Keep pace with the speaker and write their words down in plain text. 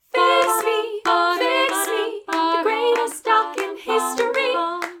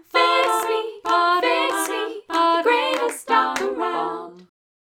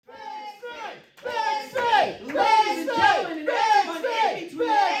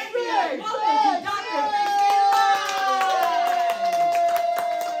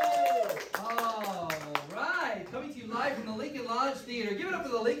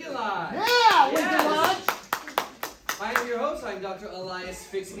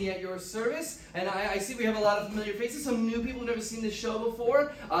Fix Me at your service. And I see we have a lot of familiar faces, some new people who've never seen this show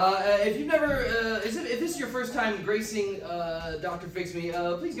before. If you've never, if this is your first time gracing Dr. Fix Me,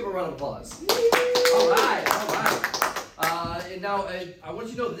 please give a round of applause. All right. And now, I want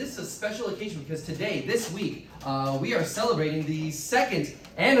you to know this is a special occasion because today, this week, we are celebrating the 2nd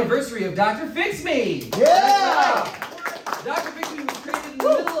anniversary of Dr. Fix Me! Yeah! Dr. Fix Me was created in the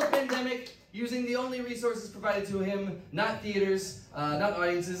middle of pandemic using the only resources provided to him, not theaters, not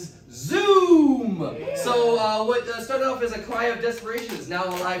audiences, Zoom! Yeah. So what started off as a cry of desperation is now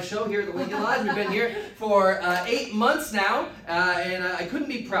a live show here at the Lincoln Lodge. We've been here for 8 months now, and I couldn't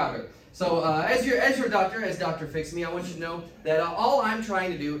be prouder. So as your doctor, as Dr. Fix Me, I want you to know that all I'm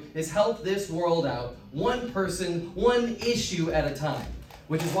trying to do is help this world out, one person, one issue at a time.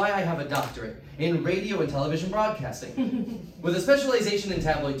 Which is why I have a doctorate in radio and television broadcasting, with a specialization in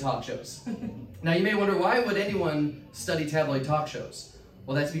tabloid talk shows. Now you may wonder, why would anyone study tabloid talk shows?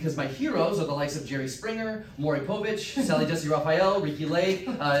 Well, that's because my heroes are the likes of Jerry Springer, Maury Povich, Sally Jesse Raphael, Ricky Lake,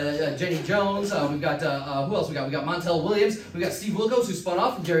 Jenny Jones. We've got, who else we got? We got Montel Williams. We've got Steve Wilkos, who spun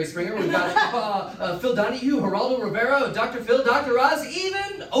off from Jerry Springer. We've got Phil Donahue, Geraldo Rivera, Dr. Phil, Dr. Oz,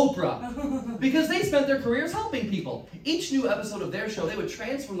 even Oprah. Because they spent their careers helping people. Each new episode of their show, they would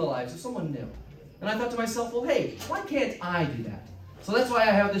transform the lives of someone new. And I thought to myself, well, hey, why can't I do that? So that's why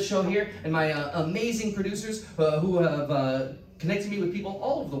I have this show here, and my amazing producers who have connected me with people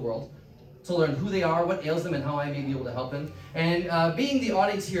all over the world to learn who they are, what ails them, and how I may be able to help them. And being the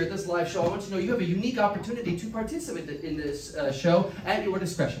audience here at this live show, I want you to know you have a unique opportunity to participate in this show at your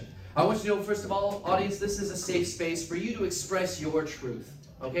discretion. I want you to know, first of all, audience, this is a safe space for you to express your truth.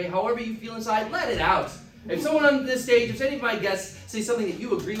 Okay? However you feel inside, let it out. If someone on this stage, if any of my guests say something that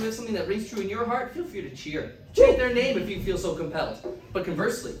you agree with, something that rings true in your heart, feel free to cheer. Change their name if you feel so compelled. But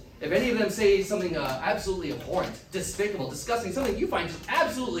conversely, if any of them say something absolutely abhorrent, despicable, disgusting, something you find just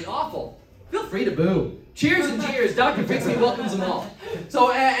absolutely awful, feel free to boo. Cheers and cheers. Dr. Fix Me welcomes them all.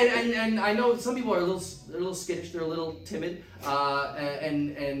 So, and I know some people are a little skittish, they're a little timid,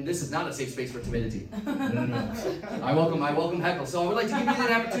 and this is not a safe space for timidity. I welcome heckle. So I would like to give you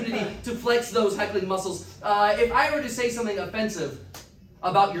an opportunity to flex those heckling muscles. If I were to say something offensive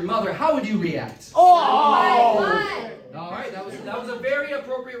about your mother, how would you react? Oh! All right, that was a very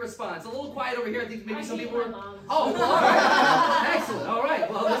appropriate response. A little quiet over here. I think maybe some people were. Oh, well, all right. Excellent. All right.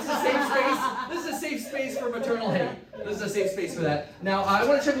 Well, this is a safe space. This is a safe space for maternal hate. This is a safe space for that. Now, I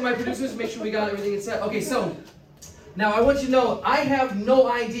want to check with my producers, make sure we got everything set. Okay, so now I want you to know I have no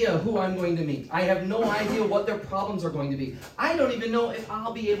idea who I'm going to meet. I have no idea what their problems are going to be. I don't even know if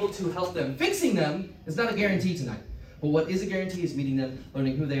I'll be able to help them. Fixing them is not a guarantee tonight. But what is a guarantee is meeting them,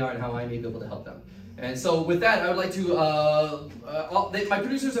 learning who they are, and how I may be able to help them. And so with that, I would like to, my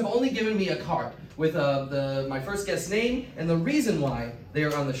producers have only given me a card with my first guest's name and the reason why they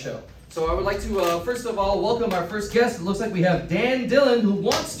are on the show. So I would like to, first of all, welcome our first guest. It looks like we have Dan Dillon, who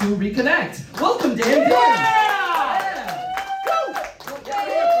wants to reconnect. Welcome, Dan Dillon.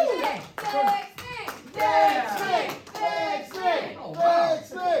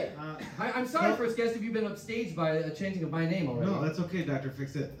 I'm sorry, first guest, if you've been upstaged by a chanting of my name already. No, that's okay, Doctor.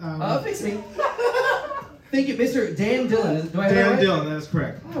 Fix it. Fix me. Thank you, Mr. Dan Dillon. Do I have Dan that right? Dillon, that is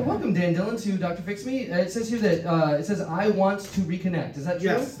correct. Oh, welcome, Dan Dillon, to Dr. Fix Me. It says here that it says I want to reconnect. Is that true?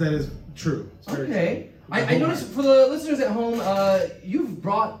 Yes, that is true. It's very okay. True. I noticed for the listeners at home, you've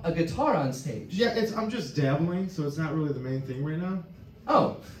brought a guitar on stage. Yeah, I'm just dabbling, so it's not really the main thing right now.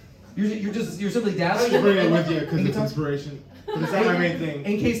 Oh, you're simply dabbling. Just bring it with you because it's inspiration. But it's not my main thing.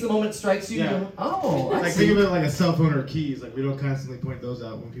 In case the moment strikes you. Yeah. I see. Think of it like a cell phone or keys. Like we don't constantly point those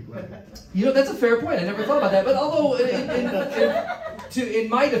out when people have it. You know, that's a fair point. I never thought about that. But although, in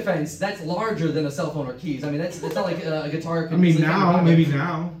my defense, that's larger than a cell phone or keys. I mean, it's not like a guitar. I mean,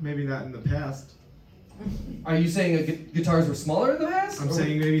 maybe not in the past. Are you saying guitars were smaller in the past? I'm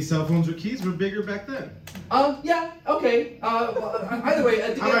saying maybe cell phones or keys were bigger back then. Yeah, okay. Either way,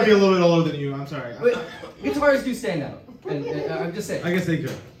 I might be a little bit older than you. I'm sorry. Guitars do stand out. And I'm just saying. I guess they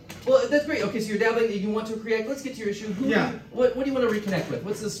could. Well, that's great. Okay, so you're dabbling. You want to reconnect. Let's get to your issue. What do you want to reconnect with?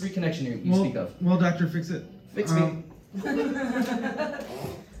 What's this reconnection you speak of? Well, Doctor, fix it. Fix me.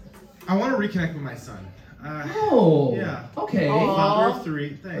 I want to reconnect with my son. Yeah. Okay. Father of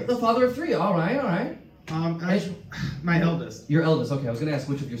three. Thanks. The father of three. All right. My eldest. Your eldest. Okay, I was going to ask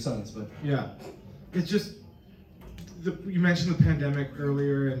which of your sons, but yeah, it's just you mentioned the pandemic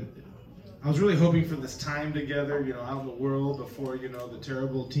earlier, and I was really hoping for this time together, you know, out in the world before, you know, the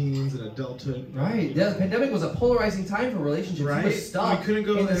terrible teens and adulthood. Right. Yeah, the pandemic was a polarizing time for relationships. Right. You were stuck We couldn't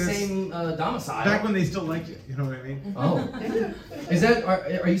go in the this- same domicile. Back when they still liked you, you know what I mean? Oh. Is that,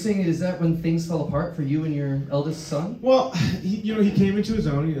 are you saying, is that when things fell apart for you and your eldest son? Well, he came into his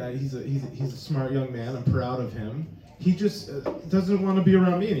own. He's a smart young man. I'm proud of him. He just doesn't want to be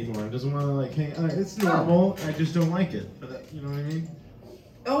around me anymore. Doesn't want to like hang. It's normal. I just don't like it. But you know what I mean?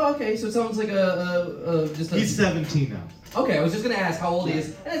 Oh, okay. So it sounds like just a. He's 17 now. Okay, I was just gonna ask how old he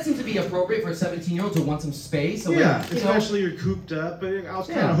is, and that seems to be appropriate for a 17-year-old to want some space. So Yeah, like, you know, especially you're cooped up. But I was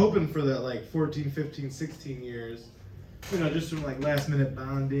kind Yeah. of hoping for that like 14, 15, 16 years. You know, just some like last minute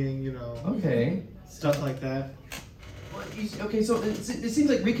bonding. You know, Okay. stuff like that. Okay, so it seems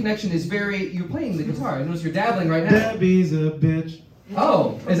like reconnection is very. You're playing the guitar. I notice you're dabbling right now. Debbie's a bitch.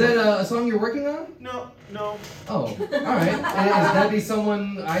 Oh, is that a song you're working on? No. Oh, all right. And is Debbie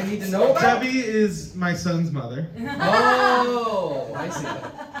someone I need to know about? Debbie is my son's mother. Oh, I see.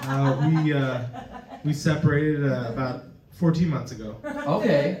 We separated about 14 months ago.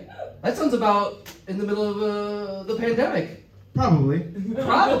 Okay, that sounds about in the middle of the pandemic. Probably.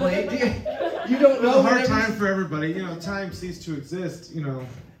 Probably. You don't It was know. a hard whenever- time for everybody. You know, time ceased to exist. You know,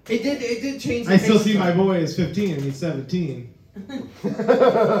 It did change. The I still pace see of my time. boy as 15 and he's 17.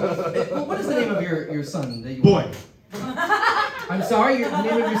 Well, what is the name of your son? That you Boy. I'm sorry. The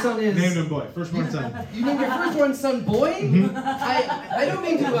name of your son is. Named him Boy. Firstborn son. You named your firstborn son Boy? Mhm. I don't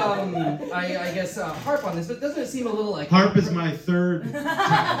mean to I guess harp on this, but doesn't it seem a little like Harp is my third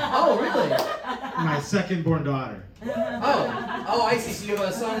child. Oh really? My second born daughter. Oh I see. So you have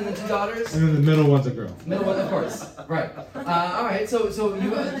a son and then two daughters. And then the middle one's a girl. Middle one, of course. Right. All right. So you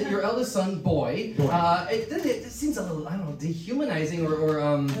your eldest son Boy. Boy. It seems a little I don't know dehumanizing or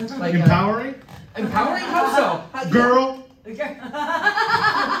like Empowering? empowering. How so? How- Girl.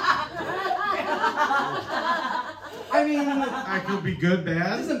 I mean. I could be good,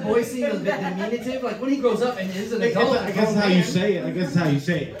 bad. Doesn't Boy seem a bit diminutive? Like when he grows up and is an I adult. guess that's how you say it. I guess that's how you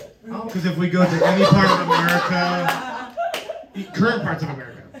say it. Oh. Because if we go to any part of America, current parts of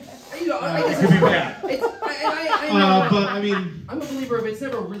America, You know, I it guess could be bad. I know. But I mean, I'm a believer of it's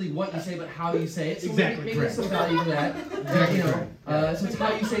never really what you say, but how you say it. So Exactly, maybe there's correct. some value to that. Exactly You know, correct. so it's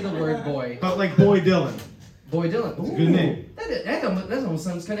how you say the word boy. but like Boy Dylan. Boy Dylan. It's a good name. That almost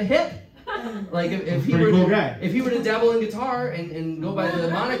sounds kind of hip. Like if he Pretty were cool to, guy. if he were to dabble in guitar and go by the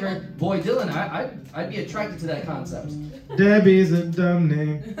moniker Boy Dylan, I'd be attracted to that concept. Debbie's a dumb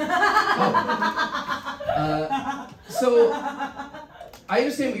name. So I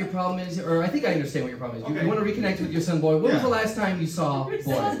understand what your problem is, or I think I understand what your problem is. You Okay. want to reconnect with your son Boy. When was Yeah. the last time you saw Boy? What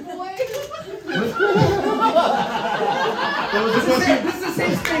was the This is question? a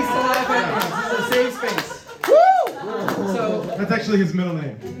safe space to laugh at. This is a safe space. So, That's actually his middle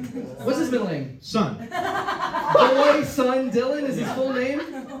name. what's his middle name? Son. Boy, son, Dylan is his full name?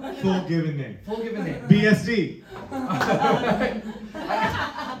 Full given name. Full given name. BSD.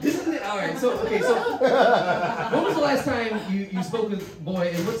 Isn't it? All right. So, okay. So, when was the last time you spoke with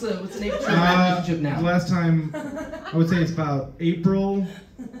Boy, and what's the nature of your relationship The now? last time, I would say it's about April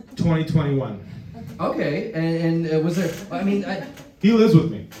 2021. Okay. And was there? I mean, He lives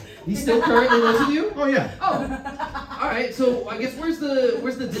with me. he still currently lives with you? Oh yeah. Oh. All right. So, I guess where's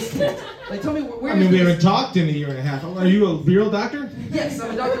the disconnect? Like, tell me where. I mean, we haven't talked in a year and a half. Are you a real doctor? Yes,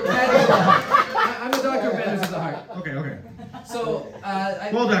 I'm a doctor of matters of the heart. I'm a doctor of matters of the heart. Okay, okay. So,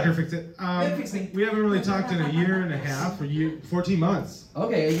 Well, doctor, fix it. Fix me. We haven't really talked in a year and a half, 14 months.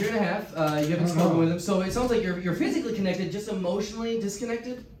 Okay, a year and a half. You haven't Oh, spoken no. with him, so it sounds like you're physically connected, just emotionally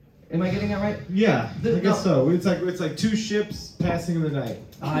disconnected. Am I getting that right? Yeah, The- I guess no. so. It's like two ships passing in the night.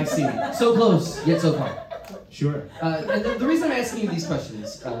 I see. So close, yet so far. Sure. And the reason I'm asking you these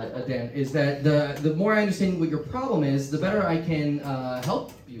questions, Dan, is that the more I understand what your problem is, the better I can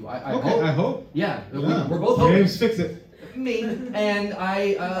help you. I Okay, hope. I hope. Yeah, Yeah. we're both hoping. James, fix it. Me and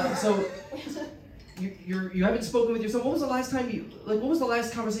I. So you haven't spoken with your son. What was the last time what was the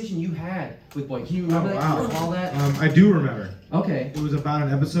last conversation you had with Boy? Can you remember Oh, that? wow. Can you recall that? I do remember. Okay. It was about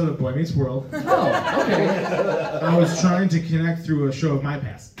an episode of Boy Meets World. Oh, okay. I was trying to connect through a show of my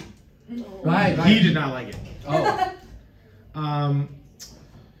past. Right. He did not like it. Oh.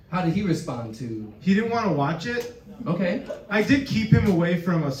 How did he respond to? He didn't want to watch it. Okay. I did keep him away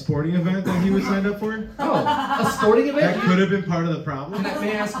from a sporting event that he was signed up for. Oh, a sporting event? That could have been part of the problem.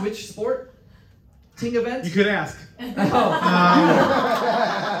 May I ask which sport? Ting event? You could ask. Oh. Wow.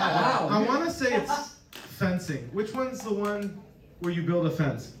 I want to say it's fencing. Which one's the one where you build a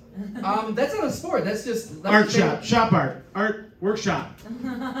fence? That's not a sport. That's just Art shop. Shop art. Art workshop.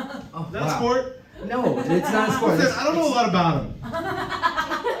 Oh, Is that a wow. sport? No, it's not a sport. Listen, I don't know a lot about him.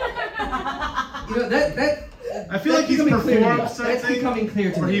 You know that. I feel that's like he's becoming clear to me. performed That's something, becoming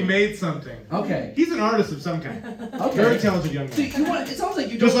clear to or me. he made something. Okay. He's an artist of some kind. Okay. Very talented young So man. you want? It sounds like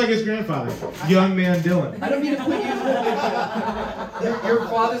you Just don't. like his grandfather, young man Dylan. I don't mean to put you. Your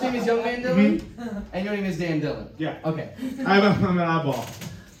father's name is Young Man Dylan, and your name is Dan Dylan. Yeah. Okay. I'm an oddball.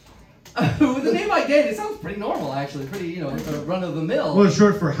 With a name like Dan, it sounds pretty normal, actually. Pretty, run of the mill. Well, it's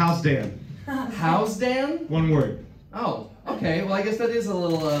short for House Dan. House Dan? One word. Oh, okay. Well, I guess that is a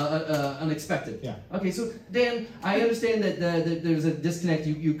little unexpected. Yeah. Okay, so Dan, I understand that there's a disconnect.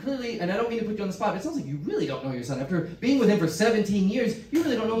 You clearly, and I don't mean to put you on the spot, but it sounds like you really don't know your son. After being with him for 17 years, you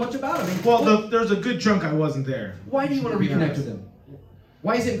really don't know much about him. Well, there's a good chunk I wasn't there. Why do you want to reconnect with him?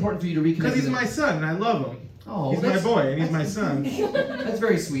 Why is it important for you to reconnect Because with he's him? my son, and I love him. Oh, He's my boy, and he's my son. That's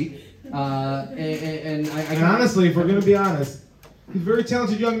very sweet. And And honestly, if we're gonna be honest, he's a very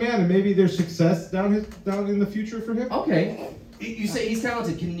talented young man, and maybe there's success down in the future for him. Okay. You say he's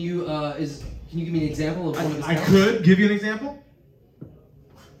talented. Can you give me an example of one of his I talents? could give you an example.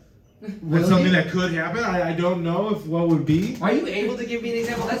 Really? That's something that could happen. I don't know if what would be. Are you able to give me an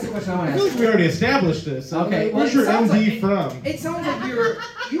example? That's the question I want I to feel ask. like we already established this. So Okay, well, where's it your sounds MD like from? It sounds like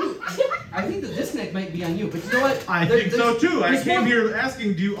you. I think the disconnect might be on you, but you know what? I think so too. I there's came more- here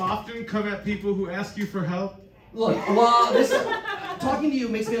asking, do you often come at people who ask you for help? Look, well, talking to you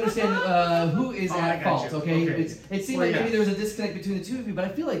makes me understand who is Oh, I at got fault. you. Okay, Okay. it seemed Well, like maybe yeah. there was a disconnect between the two of you, but I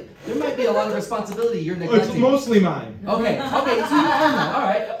feel like there might be a lot of responsibility you're Well, neglecting. it's mostly mine. Okay, so you are now. All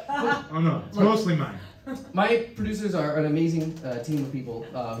right. Well, Oh no, it's Look. mostly mine. my producers are an amazing team of people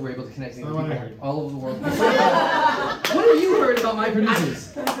who are able to connect with Oh, I people heard. all over the world. What have you heard about my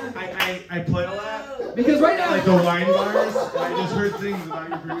producers? I play a lot. Because right now, Like the wine bars. I just heard things about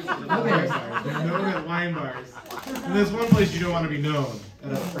your producers at the Okay. wine bars. They're known at wine bars. And there's one place you don't want to be known.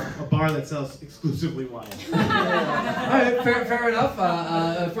 At a bar that sells exclusively wine. all right, fair enough.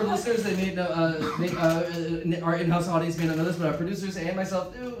 For listeners, our in-house audience may not know this, but our producers and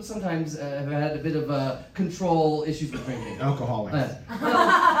myself do sometimes have had a bit of control issues with drinking. Alcoholics.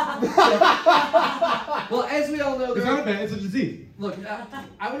 Well, as we all know, It's not a bad, it's a disease. look,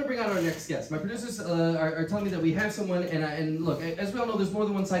 I want to bring out our next guest. My producers are telling me that we have someone, and look, as we all know, there's more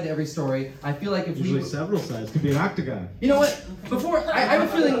than one side to every story. I feel like if Usually we, several sides. Could be an octagon. you know what? Before I have a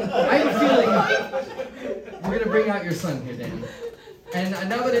feeling we're gonna bring out your son here, Dan. And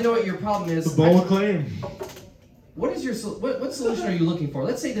now that I know what your problem is, The bowl of claim. what is your what solution are you looking for?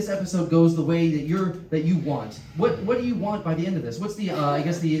 Let's say this episode goes the way that you want. What do you want by the end of this? What's the I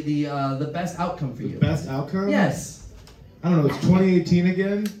guess the best outcome for The you? best outcome? Yes. I don't know, it's 2018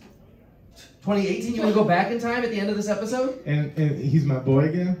 again, 2018. You want to go back in time at the end of this episode? and he's my boy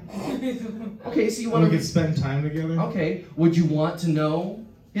again. Okay, so you And we want can to. spend time together. Okay. Would you want to know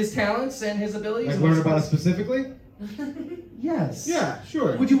his talents and his abilities? Like and learn what's- about it specifically? Yes. Yeah,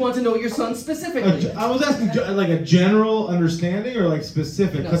 sure. Would you want to know your son specifically? I was asking like a general understanding or like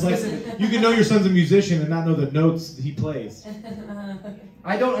specific, No, because like specific. you can know your son's a musician and not know the notes he plays.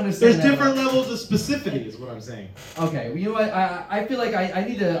 I don't understand. There's that different much. levels of specificity, is what I'm saying. Okay, well, you know what? I feel like I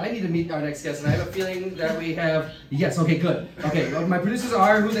need to meet our next guest, and I have a feeling that we have. Yes. Okay. Good. Okay. My producers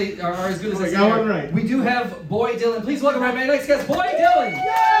are who they are as good as Oh, I they got are. one right. We do have Boy Dylan. Please welcome my next guest, Boy Dylan.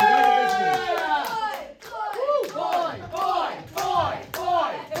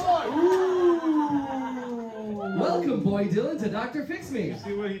 Welcome, Boy Dylan, to Dr. Fix Me. You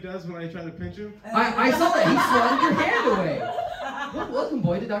see what he does when I try to pinch him? I saw that he swatted your hand away. Welcome,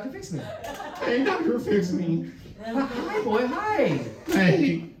 Boy, to Dr. Fix Me. Hey, Dr. Fix Me. Hi, Boy. Hi.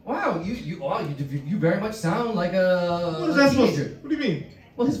 Hey. Wow, you very much sound like a What is that supposed to? teenager. What do you mean?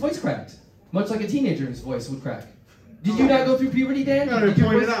 Well, his voice cracked, much like a teenager's voice would crack. Did you not go through puberty, Dan? You gotta Did your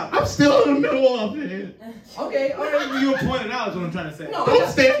point it voice- out. I'm still in the middle of it. Okay, all right. You point it out is what I'm trying to say. No, Don't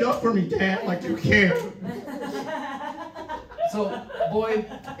stand up for me, Dad, like you care. So, Boy,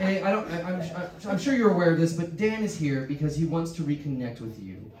 I'm sure you're aware of this, but Dan is here because he wants to reconnect with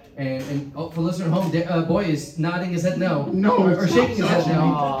you. And for listeners at home, Boy is nodding his head no. No, Or it's shaking his not head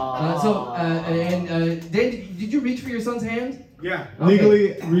no. Dan, did you reach for your son's hand? Yeah, Okay.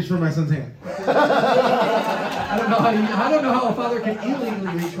 legally reach for my son's hand. I don't know how a father can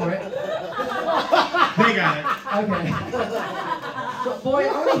illegally reach for it. They got it. Okay. So, Boy,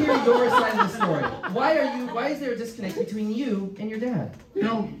 I want to hear your side of the story. Why is there a disconnect between you and your dad? You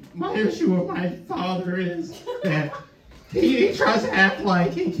know, my issue with my father is that he tries to act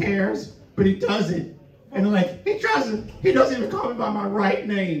like he cares, but he doesn't. And like, he doesn't even call me by my right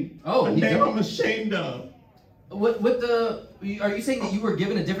name. Oh, a he name don't? I'm ashamed of. Are you saying that you were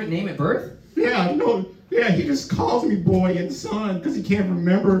given a different name at birth? Yeah, no, Yeah, he just calls me boy and son because he can't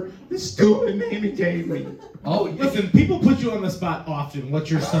remember the stupid name he gave me. Oh, Listen, people put you on the spot often. What's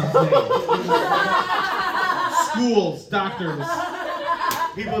your son's name? Schools, doctors,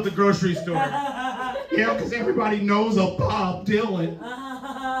 people at the grocery store. Yeah, because everybody knows a Bob Dylan.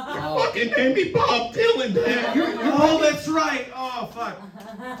 oh. Fucking name me Bob Dylan, Dad. Oh, that's right. Oh, fuck.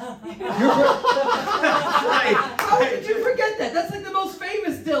 Right. How did you forget that? That's like the most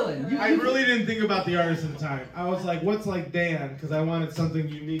famous Dylan. I really didn't think about the artist at the time. I was like, what's like Dan? Because I wanted something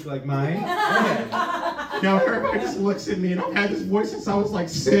unique like mine. Okay. Now everybody just looks at me, and I've had this voice since I was like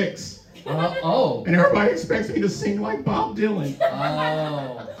 6. Oh. And everybody expects me to sing like Bob Dylan.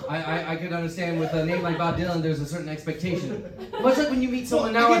 Oh. I can understand with a name like Bob Dylan, there's a certain expectation. Much like when you meet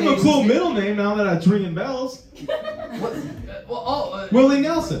someone I nowadays. gave him a cool middle name now that it's ringing bells. Willie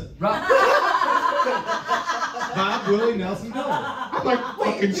Nelson. Rob, Bob Willie Nelson Dylan. I'm like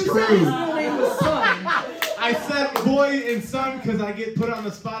fucking you said his screwed. middle name was Son. I said boy and son because I get put on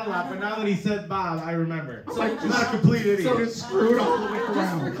the spot a lot, but now that he said Bob, I remember. I'm like I'm not a complete idiot. So- just screwed all the way Just for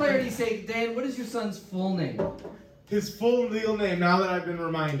around. clarity's sake, Dan, what is your son's full name? His full legal name, now that I've been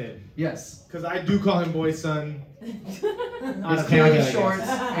reminded, Yes. because I do call him boy son. It's clearly short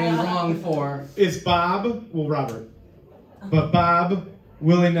and wrong for. It's Bob, well Robert, but Bob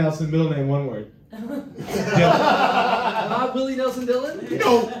Willie Nelson, middle name, one word. Dylan. Bob Willie Nelson Dylan? You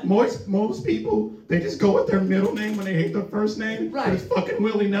know, most people, they just go with their middle name when they hate their first name. Right. But it's fucking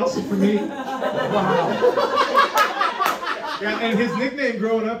Willie Nelson for me. Wow. Yeah, and his nickname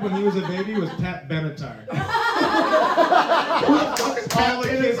growing up when he was a baby was Pat Benatar. Who the fuck is Pat All the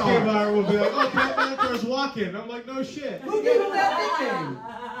kids came Benatar? by will be like, oh, Pat Benatar's walking. I'm like, no shit. Who gave him that nickname?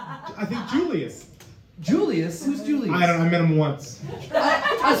 I think Julius. Julius? Who's Julius? I don't know, I met him once.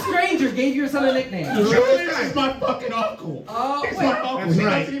 A stranger gave your son a nickname. Julius is my fucking uncle. Oh, He's wait. my uncle. That's He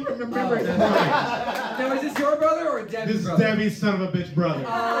right. doesn't even remember his Oh, name. Now, is this your brother or This Debbie's is brother? Debbie's son of a bitch brother.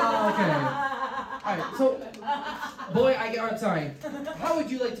 Oh, okay. All right, so, boy, I'm sorry. How would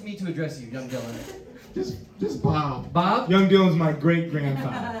you like me to address you, young Dylan? Just Bob. Bob? Young Dylan's my great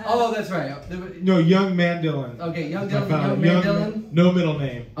grandfather. Oh, that's right. No, young man Dylan. Okay, young My Dylan, father. young man Dylan. No middle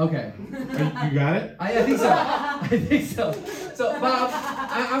name. Okay. You got it? I think so. I think so. So, Bob,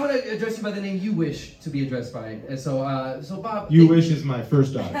 I want to address you by the name you wish to be addressed by. And so Bob. You wish is my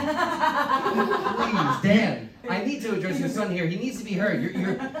first daughter. Please, Dan. I need to address your son here. He needs to be heard.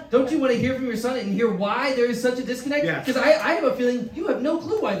 Don't you want to hear from your son and hear why there is such a disconnect? Yes. Because I have a feeling you have no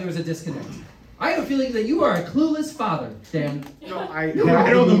clue why there is a disconnect. I have a feeling that you are a clueless father, Dan. No, I You're right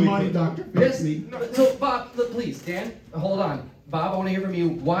on the absolutely money, could. Dr. Yes. Fixie. So, Bob, look, please, Dan, hold on. Bob, I want to hear from you.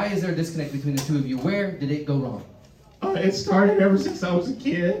 Why is there a disconnect between the two of you? Where did it go wrong? It started ever since I was a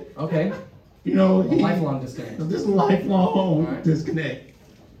kid. Okay. You know, A lifelong disconnect. this lifelong Alright. disconnect.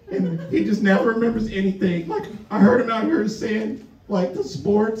 And he just never remembers anything. Like, I heard him out here saying, like, the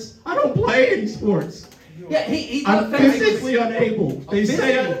sports. I don't play any sports. Yeah, he I'm offended- physically unable. They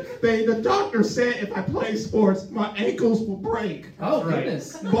Physically? say, the doctor said if I play sports, my ankles will break. Oh, Right.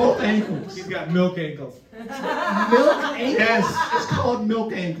 goodness. Both ankles. He's got milk ankles. Milk ankles? Yes, it's called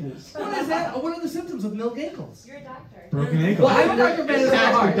milk ankles. What is that? What are the symptoms of milk ankles? You're a doctor. Broken ankles. Well, I'm a doctor, man.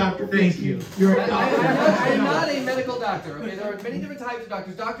 Exactly, Dr. Thank Fixie. you. You're a I doctor. am not a medical doctor, okay? There are many different types of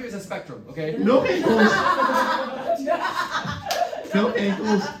doctors. Doctor is a spectrum, okay? Milk ankles. Milk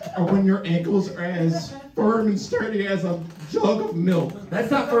ankles are when your ankles are as firm and sturdy as a jug of milk.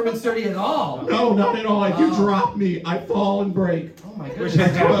 That's not firm and sturdy at all. No, not at all. If you Oh. drop me, I fall and break. Oh my Which goodness.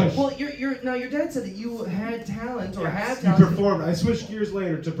 has happened. Well, now your dad said that you had talent or have You talent. performed. I switched gears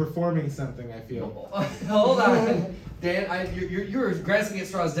later to performing something, I feel. Hold on, Dan. You're grasping at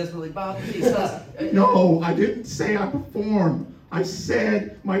straws desperately. Bob, please tell us. No, I didn't say I performed. I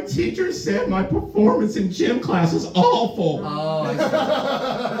said my teacher said my performance in gym class was awful. Oh,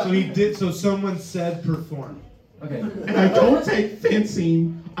 I So he did, so someone said perform. see. Okay. And I don't take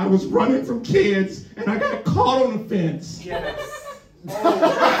fencing. I was running from kids and I got caught on a fence. Yes.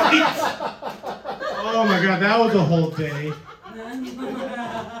 Oh my god, that was a whole day.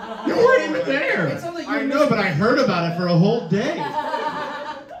 You weren't even It there. sounds like I you're know, but I heard about it for a whole day.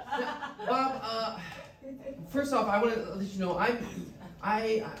 Bob, first off, I want to let you know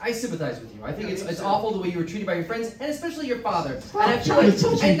I sympathize with you. I think it's awful the way you were treated by your friends, and especially your father. And I feel trying to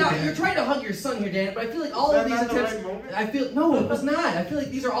touch and you, now Dan. you're trying to hug your son here, Dan. But I feel like all Is of these that not the attempts. right moment? I feel no, it was not. I feel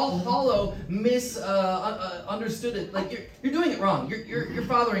like these are all hollow, understood. Like you're doing it wrong. You're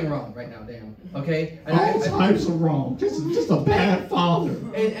fathering wrong right now, Dan. Okay. And All types are wrong. Just a bad father.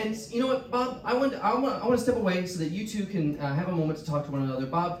 And you know what, Bob? I want to step away so that you two can have a moment to talk to one another.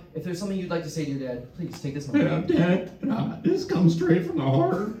 Bob, if there's something you'd like to say to your dad, please take this moment. Dad, this comes straight from the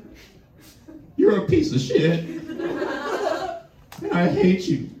heart. You're a piece of shit. And I hate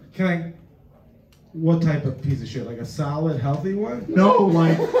you. What type of piece of shit? Like a solid, healthy one? No,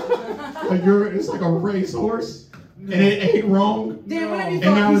 like it's like a racehorse, and it ain't wrong. Dan, when have you And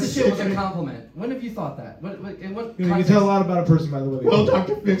thought I piece was of shit was sick a of it. compliment? When have you thought that? In what You can context? tell a lot about a person by the way they Well, talk.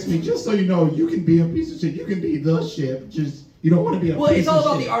 Dr. Fix Me, just so you know, you can be a piece of shit. You can be the shit. Just you don't want to be a Well, piece it's all of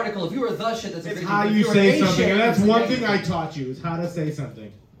about shit. the article. If you were the shit, that's a It's great how thing. But if you were say a something, shit, and that's it's a one negative thing I taught you, is how to say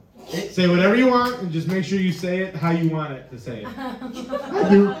something. Say whatever you want, and just make sure you say it how you want it to say it. I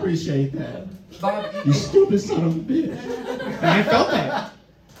do appreciate that. Bob, You stupid son of a bitch. And I felt that.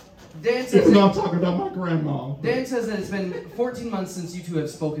 Dan says Even though I'm that, talking about my grandma. Dan says that it's been 14 months since you two have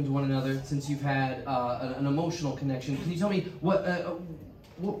spoken to one another, since you've had an emotional connection. Can you tell me what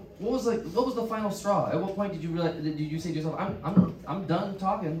was the final straw? At what point did you realize? Did you say to yourself, I'm done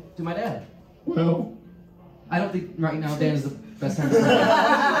talking to my dad? Well, I don't think right now Dan is the best time to say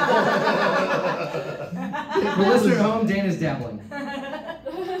that. For listener at home, Dan is dabbling.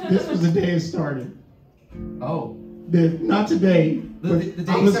 this was the day it started. Oh. Not today. The But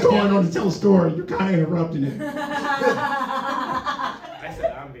day I you was started going on dabbling? to tell a story. You're kind of interrupting it. I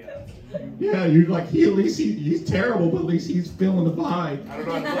said ambiance. Yeah, you're like he's terrible, but at least he's feeling the vibe. I don't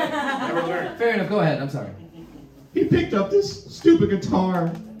know how to play. Never learned. Fair enough. Go ahead. I'm sorry. He picked up this stupid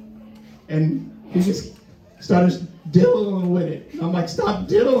guitar, and he just started diddling with it. And I'm like, stop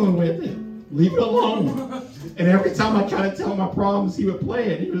diddling with it. Leave it alone. And every time I try to tell him my problems, he would play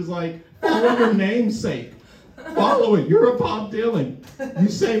it. He was like, follow your namesake. Follow it. You're a Bob Dylan. You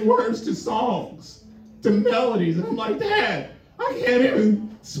say words to songs, to melodies. And I'm like, Dad, I can't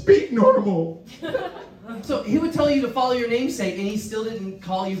even speak normal. So he would tell you to follow your namesake, and he still didn't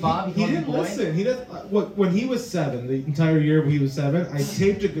call you Bob. He called you didn't boy? listen. He doesn't. When he was 7, the entire year when he was 7, I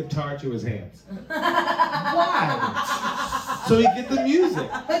taped a guitar to his hands Why? so he'd get the music.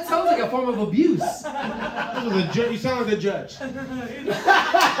 That sounds like a form of abuse. This was a you sound like a judge.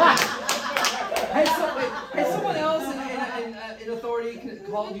 Has someone else in authority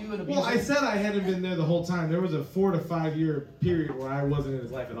called you an abuser? Well, I said I hadn't been there the whole time. There was a 4 to 5 year period where I wasn't in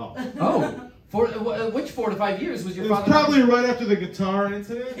his life at all. Oh, which 4 to 5 years was your It was father? probably right after the guitar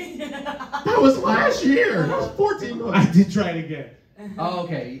incident. That was last year. That was 14 I months. did try it again. Oh,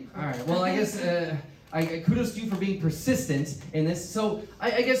 okay. All right. Well, I guess kudos to you for being persistent in this. So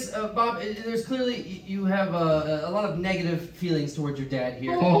I guess Bob, there's clearly you have a lot of negative feelings towards your dad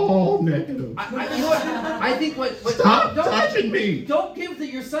here. Oh, negative. You know what? I think what Stop don't touching me. don't give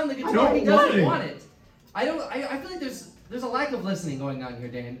your son the guitar. don't He doesn't want want it. I feel like there's a lack of listening going on here,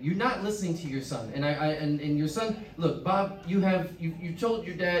 Dan. You're not listening to your son, and your son. Look, Bob, you told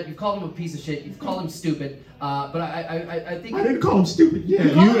your dad, you called him a piece of shit, you've called him stupid, but I think. I didn't call him stupid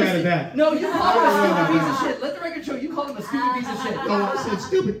yet. called You him a added stu- that. No, you called him a stupid piece of shit. Let the record show you called him a stupid piece of shit. No, I said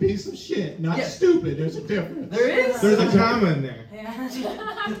stupid piece of shit, not Yes. stupid. There's a difference. There is. There's a comma in there.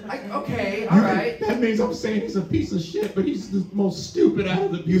 Okay, all right. That means I'm saying he's a piece of shit, but he's the most stupid out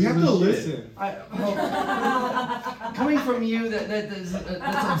of the You pieces have of to shit. listen. Coming from you, that's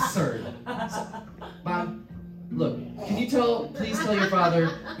absurd. So, Bob, look, can you please tell your father,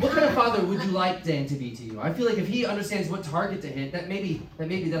 what kind of father would you like Dan to be to you? I feel like if he understands what target to hit, that maybe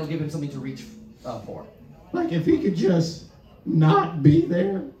that'll give him something to reach for. Like if he could just not be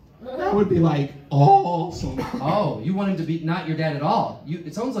there, that would be like awesome. Oh, you want him to be not your dad at all.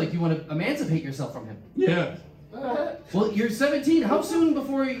 It sounds like you want to emancipate yourself from him. Yeah. Well, you're 17. How soon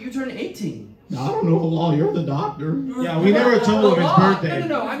before you turn 18? Now, I don't know the law. You're the doctor. Yeah, we never told him his birthday.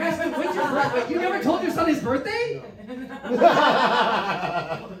 No. I'm asking when's your birthday. You never told your son his birthday?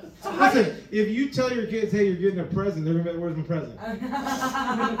 So how do Listen, if you tell your kids, hey, you're getting a present, they're gonna be, where's my present?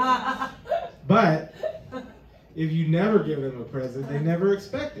 But if you never give them a present, they never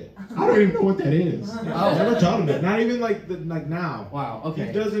expect it. I don't even know what that is. Oh. I never taught him that. Not even like now. Wow. He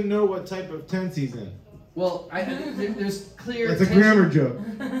Okay. doesn't know what type of tense he's in. Well, there's clear. It's a tension- grammar joke.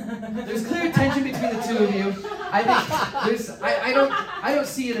 There's clear tension between the two of you. I think I don't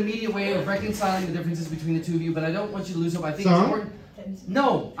see an immediate way of reconciling the differences between the two of you, but I don't want you to lose hope. I think Song? it's important.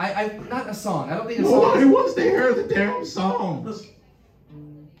 No, I not a song. I don't think a Nobody song. wants to hear the damn songs.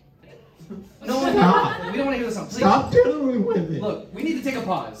 No one. Stop. We don't want to hear the song. Please. Stop dealing with it. Look, we need to take a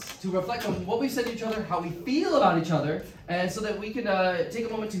pause to reflect on what we said to each other, how we feel about each other, and so that we can take a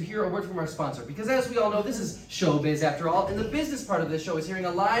moment to hear a word from our sponsor. Because as we all know, this is showbiz after all, and the business part of this show is hearing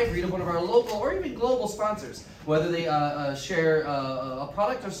a live read of one of our local or even global sponsors, whether they share a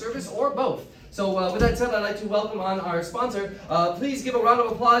product or service or both. So with that said, I'd like to welcome on our sponsor. Please give a round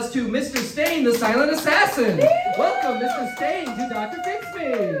of applause to Mr. Stain, the Silent Assassin. Welcome, Mr. Stain, to Dr. Fix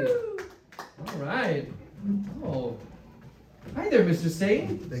Me. All right. Oh. Hi there, Mr.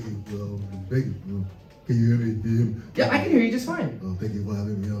 Stain. Thank you. Thank you. Can you hear me? Can you hear me? Yeah, I can hear you just fine. Thank you for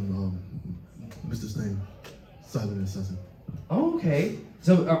having me. I'm Mr. Stain, silent assassin. Oh, okay.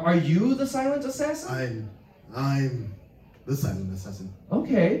 So, are you the silent assassin? I'm the silent assassin.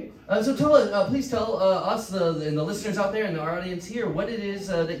 Okay. So please tell us and the listeners out there and the audience here what it is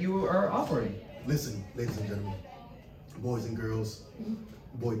that you are offering. Listen, ladies and gentlemen, boys and girls,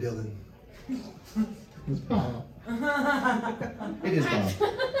 boy Dylan. It's Bob. It is Bob.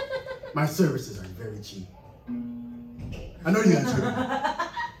 My services are very cheap. I know you guys heard of me.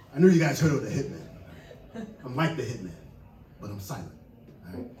 I know you guys heard of the Hitman. I'm like the Hitman, but I'm silent.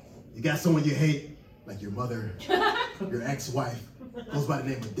 All right? You got someone you hate, like your mother, your ex-wife, goes by the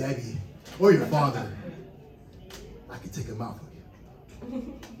name of Debbie, or your father. I can take them out for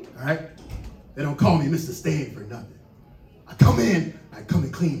you. All right? They don't call me Mr. Stain for nothing. I come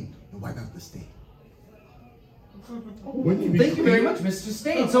in clean and wipe out the stain. Wouldn't you be Thank you very clean? much, Mr.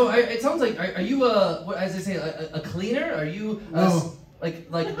 Stain. So it sounds like are you what, as they say a cleaner? Are you No. like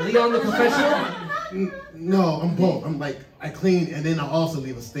Leon the Professional? No, I'm both. I'm like, I clean and then I also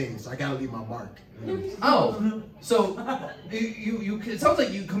leave a stain, so I gotta leave my mark. Oh, so you it sounds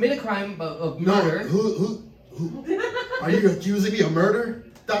like you commit a crime of No, murder. who? Are you accusing me of murder,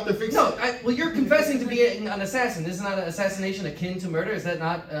 Dr. Fix? No, well, you're confessing to being an assassin. Isn't that an assassination akin to murder? Is that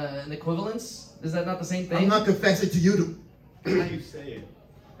not an equivalence? Is that not the same thing? I'm not confessing to you. How you say it?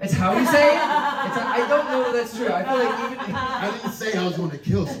 It's how you say it? I don't know that that's true. I feel like even... I didn't say I was going to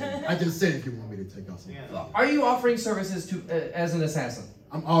kill someone. I just said if you want me to take out someone. Yeah. Are you offering services to as an assassin?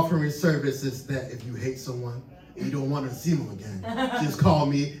 I'm offering services that if you hate someone and you don't want to see them again, just call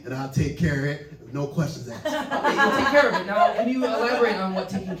me and I'll take care of it. No questions asked. Okay, you'll take care of it. Now, can you elaborate on what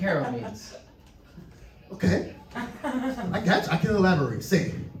taking care of means? Okay. I got you. I can elaborate.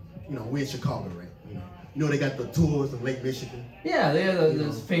 Say, we in Chicago, right? You know they got the tours in Lake Michigan. Yeah, they have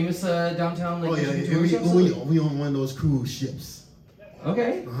the famous downtown Lake Michigan and tours. Absolutely. we on one of those cruise ships.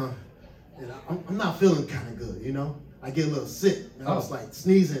 Okay. And I'm not feeling kind of good, I get a little sick. And I was Oh. like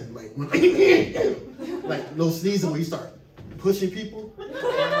sneezing, like when like little sneezing where you start pushing people.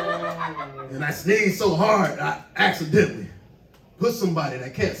 And I sneezed so hard, I accidentally pushed somebody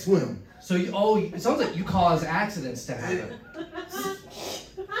that can't swim. So it sounds like you cause accidents to happen.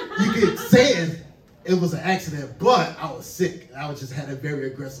 You could say it was an accident, but I was sick. And I just had a very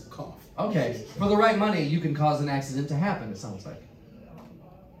aggressive cough. Okay. For the right money, you can cause an accident to happen. It sounds like.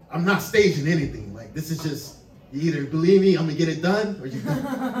 I'm not staging anything. Like this is just you either believe me, I'm gonna get it done, or you don't.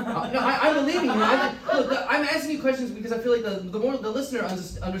 No, I'm believing you. I'm asking you questions because I feel like the more the listener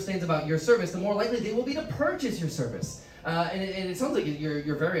understands about your service, the more likely they will be to purchase your service. And it sounds like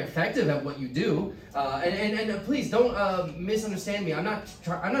you're very effective at what you do. And please don't misunderstand me. I'm not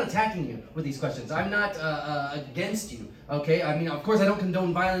attacking you with these questions. I'm not against you. Okay? I mean, of course, I don't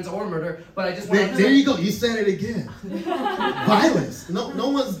condone violence or murder, but I just want. There you go. You said it again. Violence. No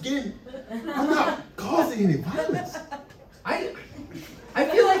one's getting. I'm not causing any violence. I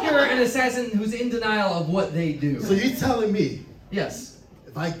feel like you're an assassin who's in denial of what they do. So you're telling me Yes.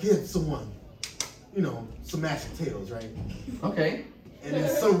 if I give someone, some mashed potatoes, right? Okay. And then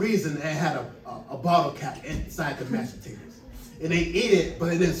some reason they had a bottle cap inside the mashed potatoes, and they eat it, but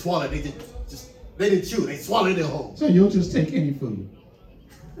they didn't swallow it. They didn't chew. They swallowed it whole. So you'll just take any food.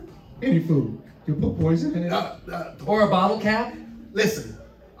 Any food. You'll put poison in it. Or a bottle cap. Listen,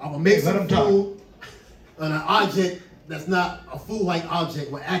 I'm gonna make Let some him talk. food, and an object that's not a food-like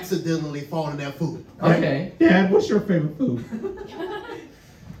object will accidentally fall in that food. Okay. Dad, what's your favorite food?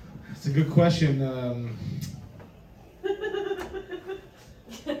 It's a good question.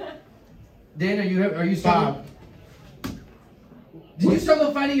 Dan, are you struggling? Bob. Did you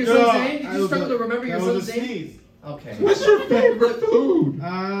struggle finding your son's name? Did you struggle to remember your that was son's a name? sneeze. Okay. What's your favorite food?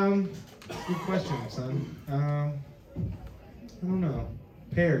 Good question, son. I don't know.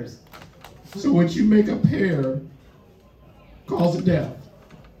 Pears. So would you make a pear cause of death?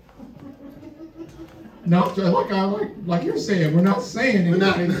 Not like you're saying. We're not saying We're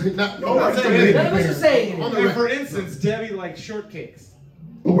anything. not Nobody's saying gonna anything. eat a None of us pear. are saying On anything. the And for instance, Debbie likes shortcakes.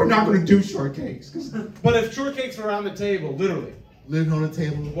 But we're not going to do shortcakes. But if shortcakes were on the table, literally, living on the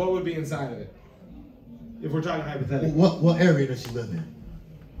table. what would be inside of it? If we're talking hypothetically. What area does she live in?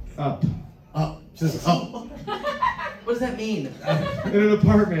 Up. Up, just up. What does that mean? In an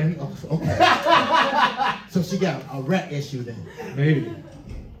apartment. Okay. So she got a rat issue then. Maybe.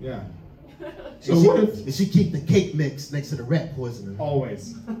 Yeah. So what if Did she keep the cake mix next to the rat poisoning?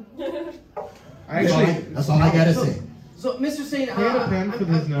 Always. That's all I gotta say. So, Mr. Stain, Can I have a pen for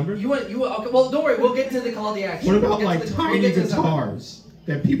his number? You want? Okay. Well, don't worry. We'll get to the call to action. what We'll about get like to the- we'll tiny get to the- guitars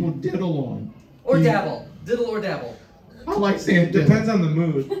that people diddle on? Or Yeah. dabble, diddle or dabble. I like saying diddle. Depends on the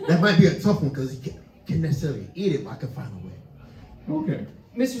mood. That might be a tough one because you can't necessarily eat it, but I can find a way. Okay.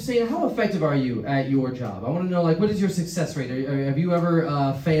 Mr. Stain, how effective are you at your job? I want to know, like, what is your success rate? Have you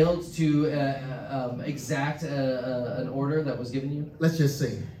ever failed to exact an order that was given you? Let's just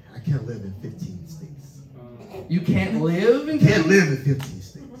say I can't live in 15 states. You can't live in Can't live in 15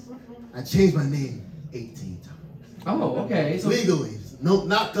 states. I changed my name 18 times. Oh, okay. So Legally. No,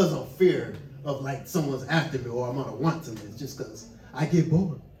 not because of fear of like someone's after me or I'm gonna want to. It's just because I get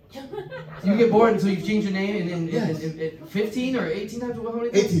bored. you get bored until you change your name in Yes. 15 or 18 times? How many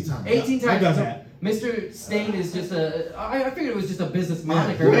times? 18 times. 18 I times. got So that. Mr. Stain is just I figured it was just a business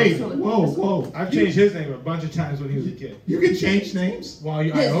moniker. Wait, So, like, whoa. I've changed his name a bunch of times when he was a kid. You can change names? While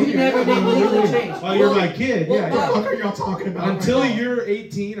you, Yes, I you can have your name legally changed. While you're Well, my kid, well, yeah. What yeah. the fuck are y'all talking about? Until right now? you're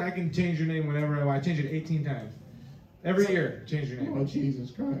 18, I can change your name whenever I want. I change it 18 times. Every year, change your name. Oh, Jesus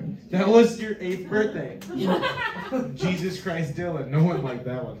Christ. That was your 8th birthday. Jesus Christ, Dylan. No one liked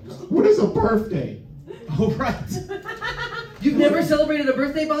that one. What is a birthday? Oh, right. You've never celebrated a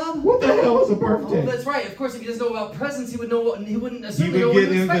birthday, Bob? What the hell is a Oh, birthday? that's right. Of course, if he doesn't know about presents, he would know. He wouldn't You certainly know would what get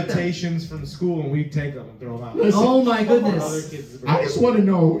to expect them. invitations from school and we'd take them and throw them out. Listen, Oh my Other goodness. kids' I just want to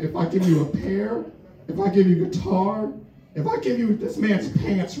know if I give you a pear, if I give you guitar, if I give you this man's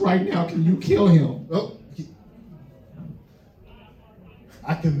pants right now, can you kill him? Oh,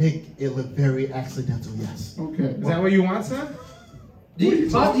 I can make it look very accidental, yes. Okay. Is that what you want, son?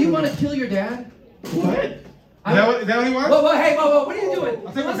 Bob, do you want to kill your dad? What? Is that what he wants? Whoa, hey, whoa, what are you doing?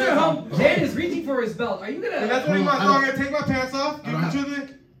 I'll take my Listen at pants home. Dan is reaching for his belt. Are you If gonna? that's what he wants, I I'm don't- going to take my pants off, give I it don't to the...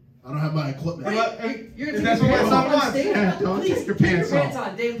 I don't have my equipment. Wait, you're If gonna that's take your what pants off son on wants. stage? Yeah, don't Please take your take pants your pants off.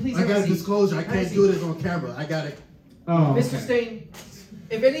 on, Dan. Please I have got a a seat. disclosure. I Have a can't seat. do this on camera. I got it. Oh, Mr. okay. Stain,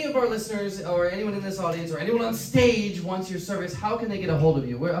 if any of our listeners or anyone in this audience or anyone on stage wants your service, how can they get a hold of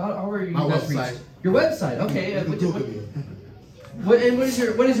you? How are you My best website. reached? Your website, okay. You can Google me. What is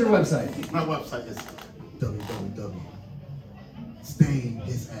your website? My website is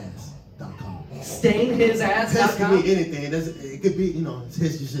www.stainhisass.com. Text can Stainhisass.com. be anything. It could be, it's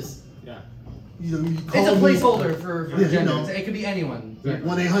just, Yeah. you It's call a me. placeholder for Yeah, gender. It could be anyone.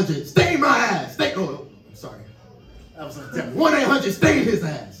 1-800 stain my ass. Oh, I'm sorry. I was like, 1-800 stain his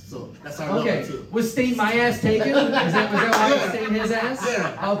ass. So that's our Okay. number too. Was Stain My Ass taken? Was that why Yeah. it Stain His Ass?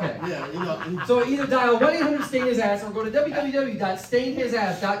 Yeah. Okay. Yeah, So either dial 1-800 Stain His Ass or go to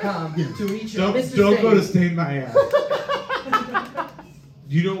www.stainhisass.com to reach Don't Mr. go Stain. to stain my ass.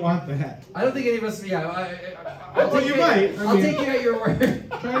 You don't want that. I don't think any of us. Yeah, I'll Well, take you you might. I'll take you at your word.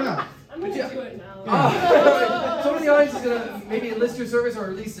 Try it out. I'm gonna do it now. Someone in the audience is gonna maybe enlist your service or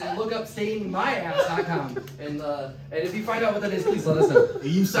at least look up stainmyass.com and if you find out what that is, please let us know. And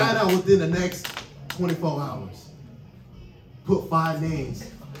you sign out within the next 24 hours. Put 5 names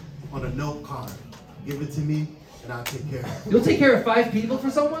on a note card. Give it to me, and I'll take care of it. You'll take care of 5 people for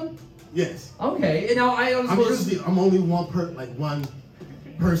someone? Yes. Okay. And now I don't suppose. I'm only one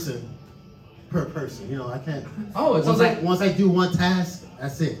person per person. I can't. Oh, it sounds like Once I do one task,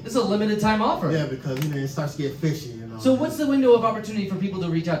 that's it. this is a limited time offer. Yeah, because it starts to get fishy. So what's the window of opportunity for people to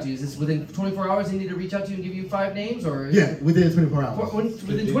reach out to you? Is this within 24 hours they need to reach out to you and give you 5 names, or Yeah, within 24 hours.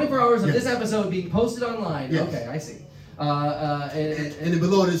 within 24 hours of Yes. this episode being posted online? Yes. Okay, I see. And then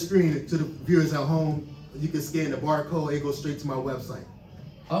below the screen, to the viewers at home, you can scan the barcode. It goes straight to my website.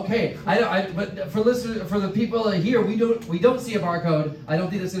 Okay, but for listeners, for the people here, we don't see a barcode. I don't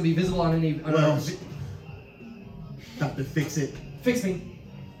think that's going to be visible on any. Well, got to fix it. Fix me.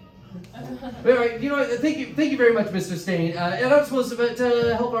 All right, thank you very much, Mr. Stain. And I'm supposed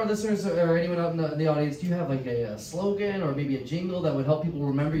to help our listeners or anyone out in the audience. Do you have like a slogan or maybe a jingle that would help people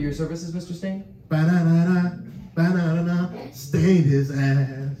remember your services, Mr. Stain? Ba-na-na-na, ba-na-na-na, stain his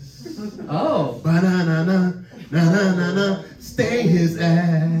ass. Oh. Ba-na-na-na, na-na-na-na, stain his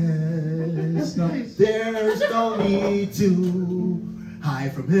ass. That's nice. There's no need to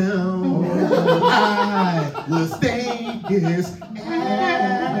hide from him. I will stain his ass.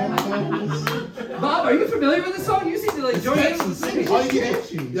 Bob, are you familiar with this song? You seem to like join in with the singing.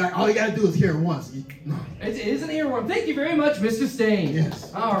 All you gotta do is hear it once. No. It is an earworm. Thank you very much, Mr. Stain.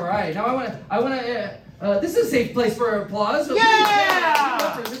 Yes. All right. Now I want to. This is a safe place for applause. So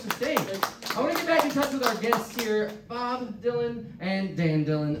Yeah! please, for Mr. Stain. I want to get back in touch with our guests here, Bob Dylan and Dan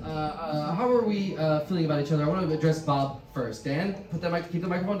Dylan. How are we feeling about each other? I want to address Bob first. Dan, keep the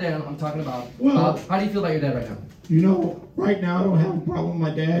microphone down. I'm talking about Well- Bob. How do you feel about your dad right now? Right now I don't have a problem with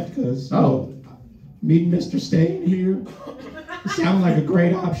my dad because Oh. meeting Mr. Stain here, it sounds like a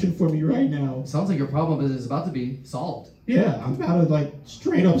great option for me right now. Sounds like your problem is about to be solved. Yeah, I'm about to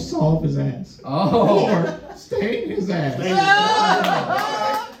straight up solve his ass. Oh. Or stain his ass.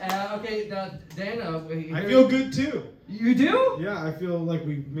 Okay, Dan. I feel good too. You do? Yeah, I feel like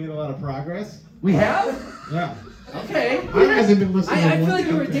we've made a lot of progress. We have? Yeah. Okay. He hasn't been listening. I to feel one like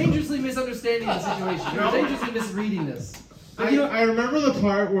you were thing. dangerously misunderstanding the situation. You were dangerously misreading this. But you know, I remember the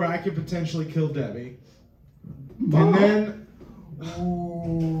part where I could potentially kill Debbie. Mom. And then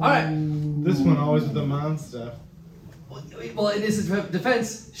all right. this one always with the mom stuff. Well, in his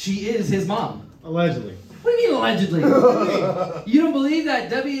defense, she is his mom. Allegedly. What do you mean allegedly? You don't believe that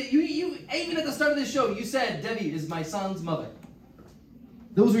Debbie? You even at the start of this show, you said Debbie is my son's mother.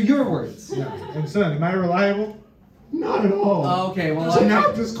 Those were your words. Yeah. And son, am I reliable? Not at all. Okay, well. So now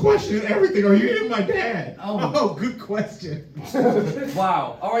I'm just questioning everything. Are you even my dad? Oh, good question.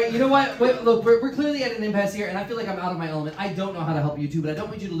 Wow. All right. You know what? Wait, look, we're clearly at an impasse here, and I feel like I'm out of my element. I don't know how to help you two, but I don't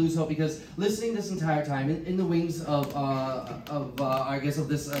want you to lose hope because listening this entire time in the wings of I guess of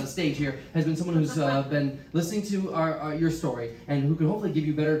this stage here has been someone who's been listening to your story and who can hopefully give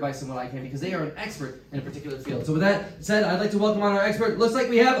you better advice than what I can because they are an expert in a particular field. So with that said, I'd like to welcome on our expert. Looks like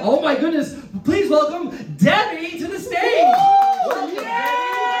we have. Oh my goodness! Please welcome Debbie to the stage. Welcome,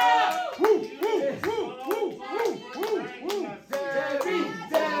 Yeah!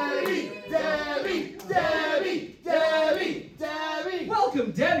 Debbie. Debbie.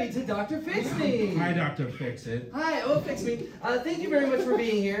 Welcome, Debbie, to Dr. Fix Me. Hi, Dr. Fix It. Hi, Fix Me. Thank you very much for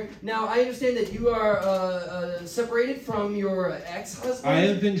being here. Now, I understand that you are separated from your ex-husband. I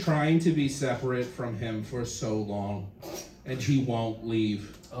have been trying to be separate from him for so long, and he won't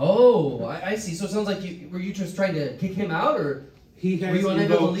leave. Oh, I see. So it sounds like were you just trying to kick him out, or He were has you unable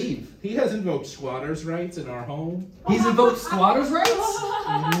to invoked, leave? he has invoked squatters' rights in our home. He's invoked squatters' rights?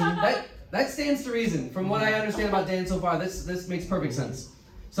 That stands to reason. From what I understand about Dan so far, this makes perfect sense.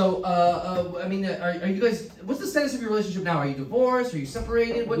 So, I mean, are you guys? What's the status of your relationship now? Are you divorced? Are you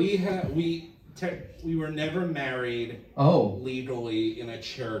separated? What? We were never married Oh. legally in a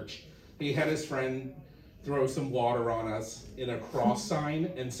church. He had his friend throw some water on us in a cross sign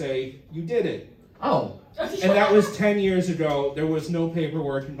and say, "You did it." Oh. And that was 10 years ago. There was no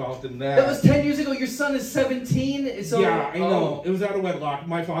paperwork involved in that. That was 10 years ago. Your son is 17. So, yeah, I know. It was out of wedlock.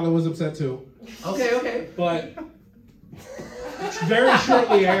 My father was upset too. Okay. But very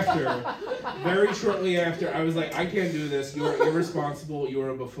shortly after, I was like, I can't do this. You're irresponsible. You're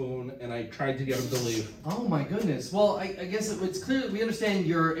a buffoon. And I tried to get him to leave. Oh my goodness. Well, I guess it's clear that we understand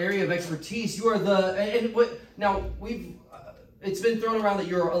your area of expertise. You are now we've. It's been thrown around that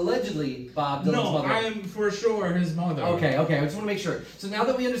you're allegedly Bob Dylan's No, mother. I am for sure his mother. Okay. I just want to make sure. So now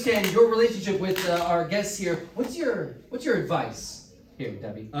that we understand your relationship with our guests here, what's your advice here,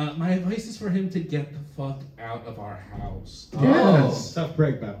 Debbie? My advice is for him to get the fuck out of our house. Yes. Tough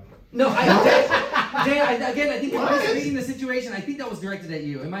break, Bob. No, Dan, I think you're misreading the situation. I think that was directed at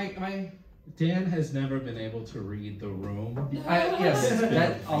you. Am I? Dan has never been able to read the room. Yes,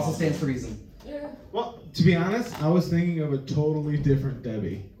 that also stands to reason. Well, to be honest, I was thinking of a totally different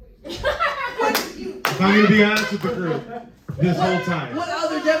Debbie. If I'm gonna be honest with the group, this whole time. What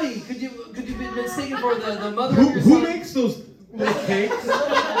other Debbie could you be mistaken for the mother of your Who son? makes those little cakes?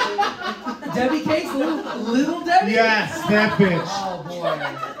 Debbie cakes, little Debbie? Yes, that bitch. Oh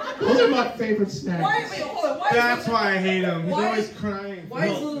boy. Those are my favorite snacks. Hold on. That's why I hate him. He's Why- always crying. Why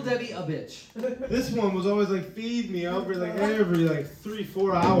is little Debbie a bitch? This one was always like, feed me every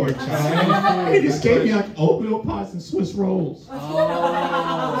 3-4 hours. He just gave me like oatmeal pies and Swiss rolls. What's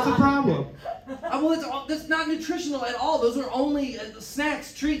Oh. the problem? Well, that's not nutritional at all. Those are only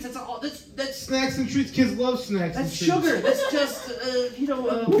snacks, treats. That's all. That's Snacks and treats. Kids love snacks and that's treats. sugar. That's just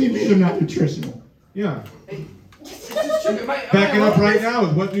What do you mean they're not nutritional? Yeah. It's just sugar. Back it up right now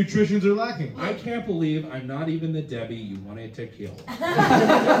with what nutritions are lacking. I can't believe I'm not even the Debbie you wanted to kill.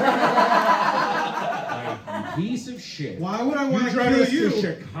 Like, you piece of shit. Why would I want You to drive kill us to you?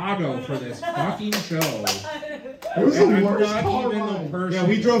 Chicago for this fucking show. It was the And I'm worst not car even the ride. person. Yeah,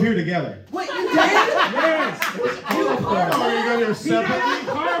 we drove here together. Wait, you did? Yes! Oh, you got here He got separately? in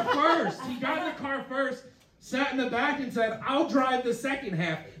the car first. He got in the car first, sat in the back and said, I'll drive the second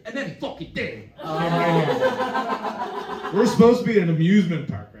half. And then he fucking did. We're supposed to be at an amusement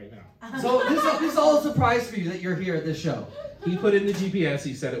park right now. So this is all a surprise for you that you're here at this show. He put in the GPS.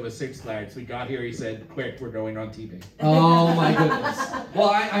 He said it was Six Flags. We got here. He said, quick, we're going on TV. Oh my goodness. Well,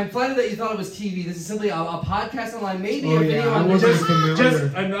 I'm flattered that you thought it was TV. This is simply a podcast online, maybe a video I on wasn't just. familiar. Just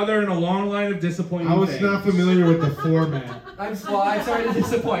another in a long line of disappointing I was things. not familiar with the format. I'm sorry to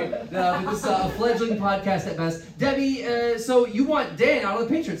disappoint with this fledgling podcast at best. Debbie, so you want Dan out of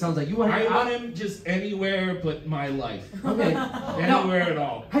the picture, it sounds like. You want him I out. want him just anywhere but my life. Okay. Anywhere at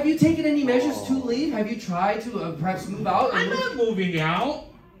all. Have you taken any measures to leave? Have you tried to perhaps move out? I'm not moving out.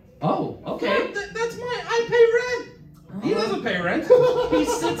 Oh, okay. That's my. I pay rent. He doesn't pay rent. He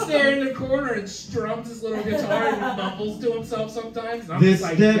sits there in the corner and strums his little guitar and mumbles to himself sometimes. And I'm This just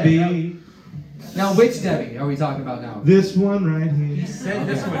like, Debbie, Now, which Debbie are we talking about now? this one right He here. said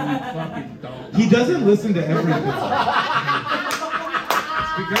this one, you fucking don't. He doesn't listen to everything.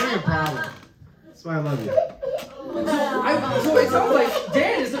 It's becoming a problem. That's why I love you. So it sounds like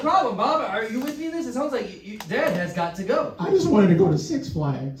Dan is the problem. Bob, are you with me in this? It sounds like Dad has got to go. I just wanted to go to Six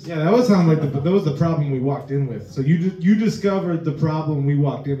Flags. Yeah, that would sound like that was the problem we walked in with. So you discovered the problem we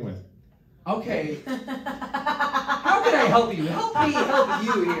walked in with. Okay. How can I help you? Help me help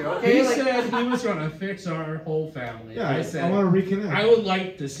you here, okay? He Like- said he was gonna fix our whole family. Yeah, I said, want to reconnect. I would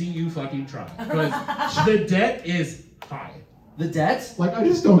like to see you fucking try. Because the debt is high. the debt? Like, I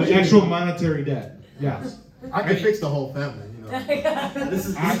just don't the get it. actual monetary debt. Yes. I can fix the whole family, you know. This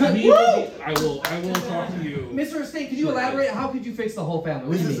is I will talk to you. Mr. State, can you elaborate? How could you fix the whole family?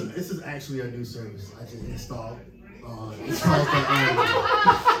 What do you mean? this is actually a new service I just installed. It's called the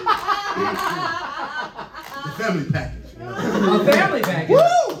family package. You know? A family package.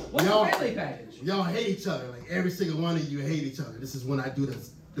 Woo! What's Y'all- a family package? Y'all hate each other. Like every single one of you hate each other. This is when I do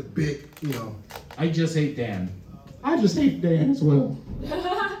the big, you know. I just hate Dan. I just hate Dan as well.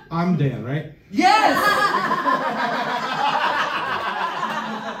 I'm Dan, right? Yes!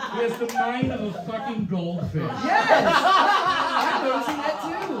 He has the mind of a fucking goldfish. Yes! I'm noticing that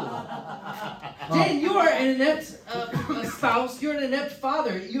too. Dan, you are an inept spouse. You're an inept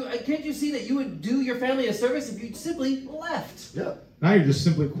father. Can't you see that you would do your family a service if you simply left? Yep. Now you're just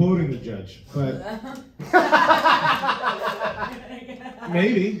simply quoting the judge. But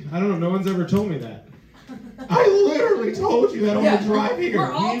maybe. I don't know. No one's ever told me that. I literally told you that on Yeah, the drive here.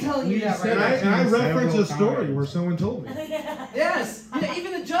 we're all telling you that right And I, now. and I referenced a story Several where someone told me. Yes. Yeah,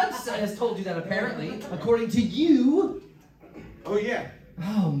 even the judge has told you that apparently, according to you. Oh, yeah.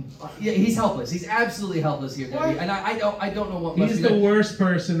 Yeah, he's helpless. He's absolutely helpless here, Debbie. And I don't know what must He's be the done. worst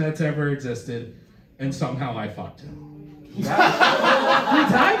person that's ever existed, and somehow I fucked him. 3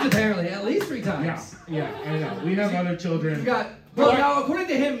 times apparently, at least 3 times. Yeah, I know. We have other children. You got. Well, now according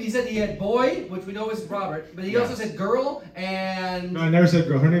to him, he said he had boy, which we know is Robert, but he also said girl and No, I never said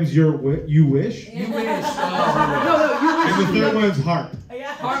girl. Her name's You Wish. you wish. No, you wish. And the third one's Harp.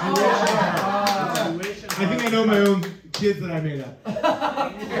 Oh, I think I know my own kids that I made up.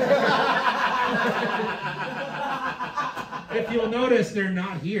 If you'll notice, they're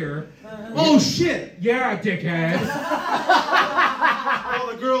not here. Oh, shit! Yeah, dickhead. Oh,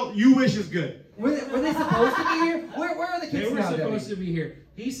 the girl You Wish is good. were they supposed to be here? Where are the They kids were now, supposed Debbie? to be here.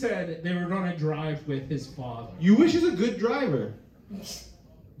 He said they were going to drive with his father. You Wish is a good driver.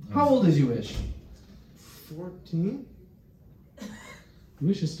 How old is you wish? 14?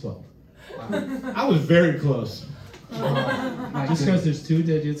 Wish is 12. I was very close. My Just goodness. because there's 2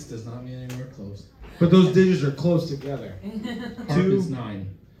 digits does not mean anywhere close. But those digits are close together. Harp Two. is 9.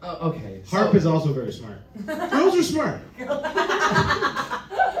 Okay. Harp is also very smart. Girls are smart.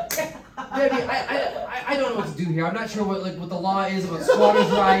 Debbie, I don't know what to do here. I'm not sure what the law is about squatters'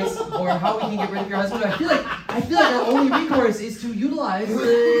 rights or how we can get rid of your husband. I feel like our only recourse is to utilize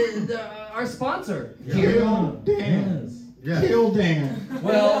our sponsor here. Kill Dan. Yeah. Kill Dan.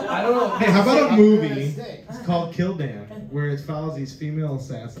 Well, I don't know. Hey, how about a movie? It's called Kill Dan, where it follows these female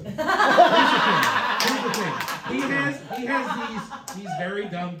assassins. Here's the thing. He has these very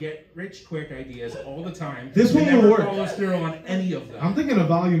dumb get rich quick ideas all the time. This one He will never work. follows through on any of them. I'm thinking of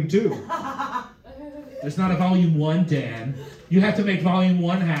volume 2. There's not a volume 1, Dan. You have to make volume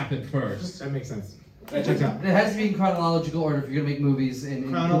 1 happen first. That makes sense. Check it out. It has to be in chronological order if you're gonna make movies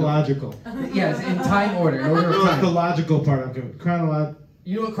in Chronological. Yes, in time order, in order of No, it's the time. logical part. I'm doing.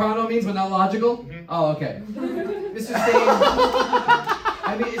 You know what chrono means, but not logical? Oh, okay. Mr. Stain.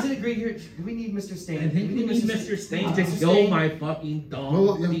 I mean, is it agreed here? Do we need Mr. Stain? I think we need Mr. Stain to Mr. kill Stain? my fucking dog,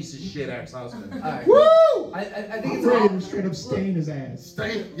 Well, yeah. piece of shit ex-husband. All right. Woo! I think I'm it's ready all. to straight up stain his ass.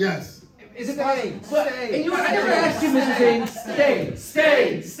 Stay. Yes. Is it possible? But, and you know what? I never asked you, Mr. Stain.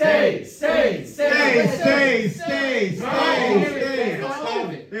 Stay.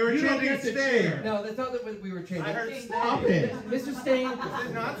 They were chanting stay. No, that's not what we were changing. Stop it. Mr. Stain,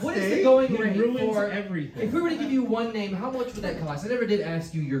 not what is stay? the going He rate ruins for? everything. If we were to give you one name, how much would that cost? I never did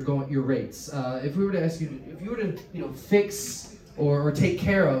ask you your rates. If we were to ask you, if you were to, fix or take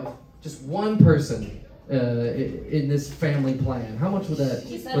care of just one person in this family plan, how much would that?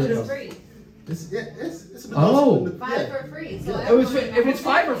 He said would it it was cost? free. It's Oh. 5 for free. So It was, if it's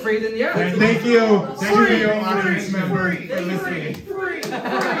 5 for free, then yeah. Thank you, studio audience member, for listening. Free. The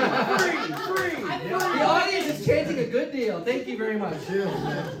audience is chanting a good deal. Thank you very much. Chill,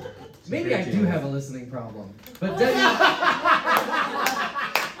 man. Maybe I do have a listening problem. But Debbie,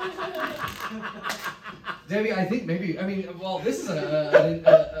 Debbie, I think maybe, well, this is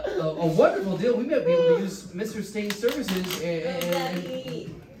a wonderful deal. We might be able to use Mr. Stain's services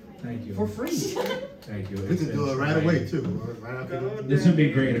and Thank you. for free. Thank you. We could do it right away too. Right after This would be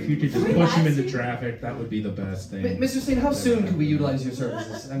great if you could just push him into traffic. That would be the best thing. Mr. Stain, how soon could we utilize your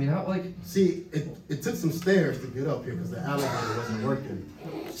services? I mean, how, like... See, it took some stairs to get up here because the elevator wasn't working,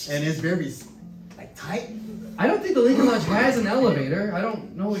 and it's very like tight. I don't think the Lincoln Lodge has an elevator. I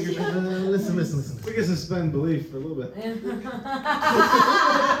don't know what you're... Listen. We can suspend belief for a little bit. Come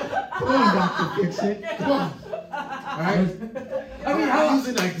on, Dr. Fix-It. Come on. All right. I mean, I'm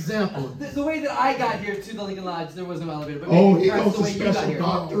using an example. The way that I got here to the Lincoln Lodge, there was no elevator. But Oh, maybe he that's goes the the way you got special here.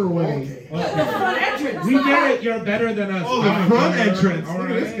 doctor way. Okay. Yeah, the front entrance. We get it. You're better than us. Oh, the front entrance. All Look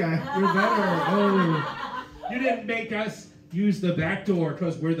at this right. guy. You're better. Oh, you didn't make us use the back door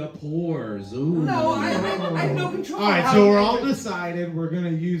because we're the poors. Ooh. No, I have no control. All right, how so you we're all enter. decided we're gonna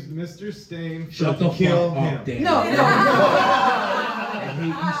use Mr. Stain Shut to the kill fuck him. up, Dan. No. I hate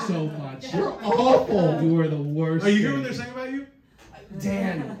you so much. You're awful. You are the worst. Are you hearing what thing. they're saying about you?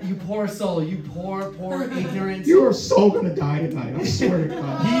 Dan, you poor soul. You poor ignorant. You are so gonna die tonight. I swear to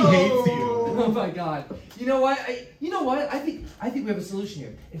God. He hates you. Oh my God! You know what? I think we have a solution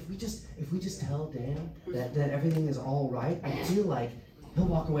here. If we just tell Dan that everything is all right, I feel like he'll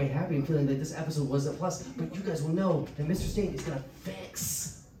walk away happy and feeling like this episode was a plus. But you guys will know that Mr. Stain is gonna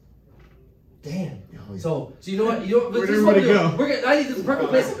fix Dan. Oh, yeah. So you know what? Where'd this is what everybody we'll do. go? I think this is the perfect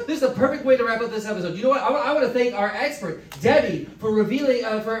place. This is the perfect way to wrap up this episode. You know what? I want to thank our expert Debbie for revealing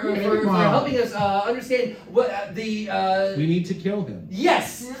for helping us understand what We need to kill him.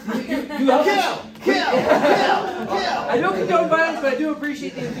 Yes! You helped us. Kill! I don't condone violence, but I do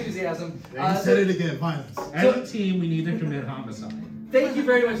appreciate the enthusiasm. You said it again, violence. As a team, we need to commit homicide. Thank you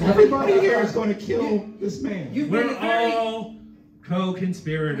very much. Everybody here is going to kill this man. You've made We're it very... all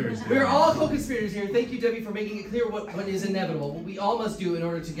co-conspirators. We're all co-conspirators here. Thank you, Debbie, for making it clear what is inevitable, what we all must do in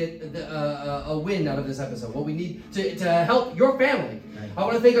order to get a win out of this episode, what we need to help your family. I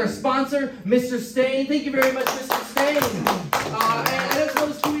want to thank our sponsor, Mr. Stain. Thank you very much, Mr. Stain. And I just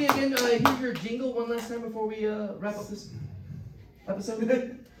want to see again, hear your jingle one last time before we wrap up this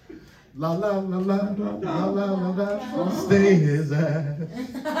episode. La la la la la la la la. Stay his ass.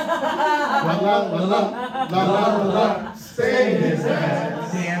 La la la la la la. Stay his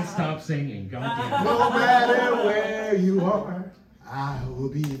ass. Dan, stop singing. God damn it. No matter where you are, I will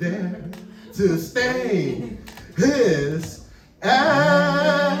be there to stay his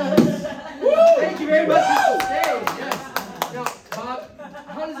ass. Thank you very much, Mr. Stain. Yes. Now, Bob,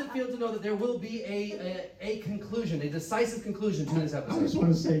 how does it feel to know that there will be a conclusion, a decisive conclusion to this I just episode?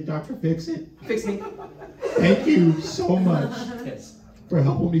 want to say, Dr. Fix-It, Fix me. thank you so much Yes. for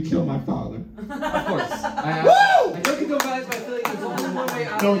helping me kill my father. Of course. I don't condone violence, but I feel like there's only one way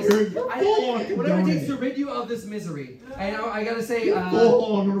out No, of this. you're full on Whatever it condoning takes to it. rid you of this misery. And I gotta say,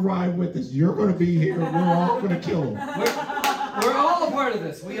 Full on the ride with us. You're going to be here. We're all going to kill him. we're all a part of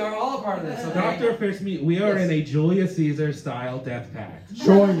this. We are all a part of this, okay? Dr. Fix-Me, we are in a Julius Caesar style death pact.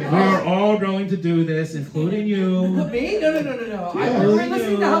 Join me. We are all going to do this, including you. Me? No. Yeah. We're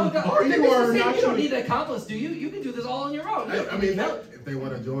listening to help. Or you Mr. are Stain, not you don't sure. need an accomplice, do you? You can do this all on your own. I mean, if they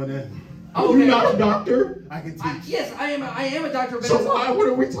want to join in, Oh, You're okay. not a doctor. I can teach. Yes, I am a doctor of So medicine. what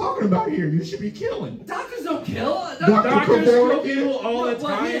are we talking about here? You should be killing. Doctors don't kill. Dr. Doctors Kevorkian. kill people all the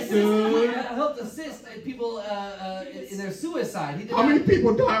Well, he time, assisted, dude. he helped assist people in their suicide. He did How not- many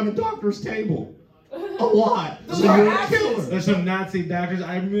people die on the doctor's table? A lot. Those So are you're a accidents. killer. There's some Nazi doctors.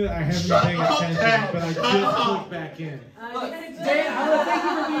 I haven't been Shut paying up, attention, Dan. but I Shut just up. clicked back in. Look, Dan, I want to thank you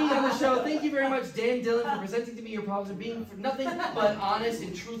for being on the show. Thank you very much, Dan Dillon, for presenting to me your problems and being nothing but honest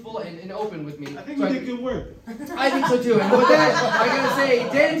and truthful and open with me. I think So you did good work. I think so too. And with that, I gotta say,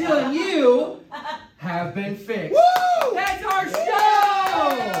 Dan Dillon, you have been fixed. That's our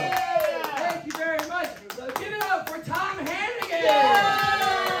show! Thank you very much. So give it up for Tom Hannigan!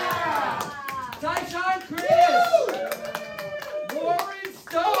 Tyshawn Chris! Warren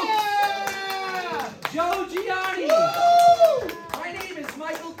Stokes! Joe Gianni! My name is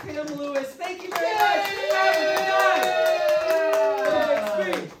Michael Kim Lewis. Thank you very much. Have a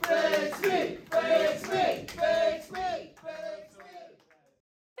good night. Fix me!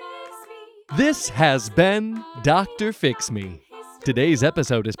 This has been Dr. Fix Me. Today's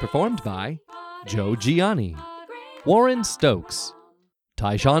episode is performed by Joe Gianni, Warren Stokes,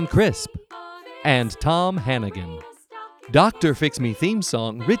 Tyshawn Crisp, and Tom Hannigan. Dr. Fix Me theme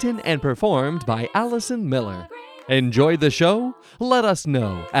song written and performed by Allison Miller. Enjoyed the show? Let us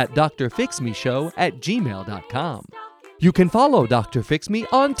know at drfixmeshow@gmail.com. You can follow Dr. Fix Me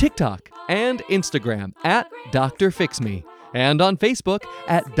on TikTok and Instagram at Dr. Fix Me, and on Facebook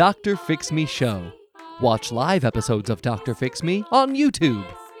at Dr. Fix Me Show. Watch live episodes of Dr. Fix Me on YouTube.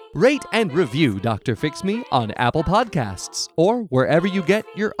 Rate and review Dr. Fix Me on Apple Podcasts or wherever you get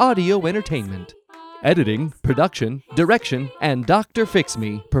your audio entertainment. Editing, production, direction, and Dr. Fix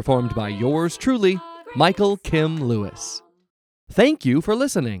Me performed by yours truly, Michael Kim Lewis. Thank you for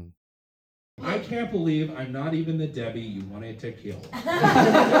listening. I can't believe I'm not even the Debbie you wanted to kill.